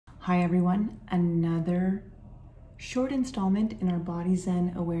Hi everyone, another short installment in our Body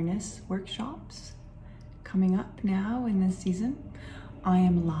Zen Awareness workshops coming up now in this season. I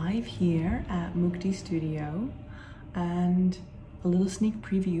am live here at Mukti Studio, and a little sneak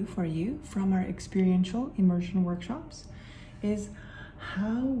preview for you from our experiential immersion workshops is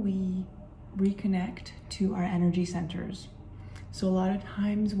how we reconnect to our energy centers. So a lot of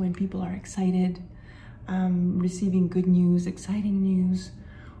times when people are excited, receiving good news, exciting news,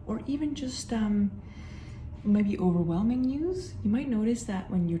 or even just maybe overwhelming news, you might notice that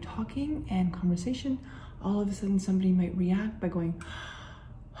when you're talking and conversation, all of a sudden somebody might react by going,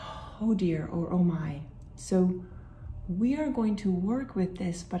 oh dear, or oh my. So we are going to work with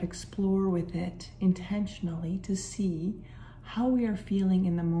this, but explore with it intentionally to see how we are feeling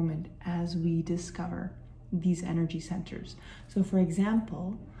in the moment as we discover these energy centers. So for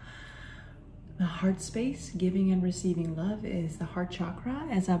example, the heart space, giving and receiving love, is the heart chakra,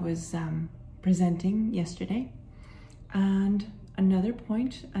 as I was presenting yesterday. And another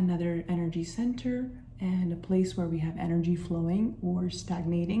point, another energy center and a place where we have energy flowing or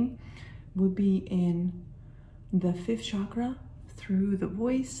stagnating would be in the fifth chakra, through the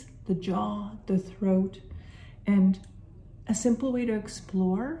voice, the jaw, the throat. And a simple way to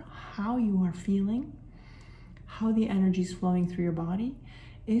explore how you are feeling, how the energy is flowing through your body,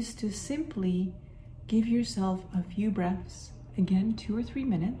 is to simply give yourself a few breaths, again 2 or 3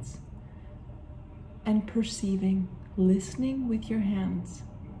 minutes, and perceiving, listening with your hands,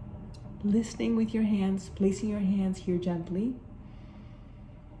 placing your hands here gently,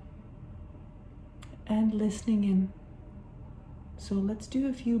 and listening in. So let's do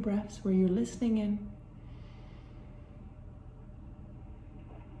a few breaths where you're listening in.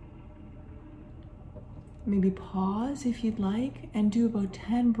 Maybe pause if you'd like and do about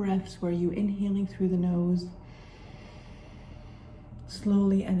 10 breaths where you're inhaling through the nose,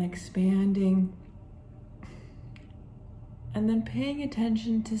 slowly and expanding, and then paying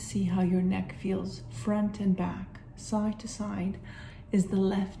attention to see how your neck feels front and back, side to side. Is the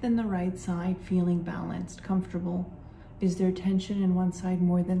left and the right side feeling balanced, comfortable? Is there tension in one side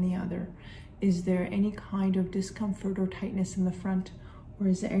more than the other? Is there any kind of discomfort or tightness in the front? Or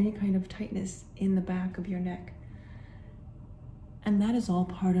is there any kind of tightness in the back of your neck? And that is all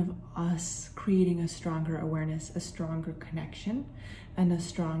part of us creating a stronger awareness, a stronger connection, and a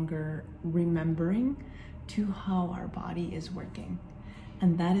stronger remembering to how our body is working.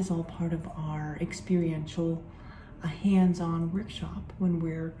 And that is all part of our experiential, hands-on workshop when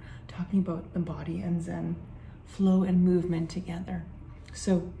we're talking about the body and Zen flow and movement together.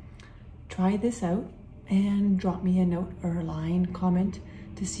 So try this out and drop me a note or a line, comment,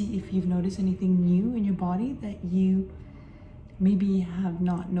 to see if you've noticed anything new in your body that you maybe have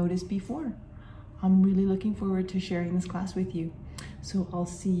not noticed before. I'm really looking forward to sharing this class with you. So I'll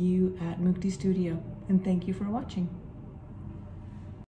see you at Mukti Studio, and thank you for watching.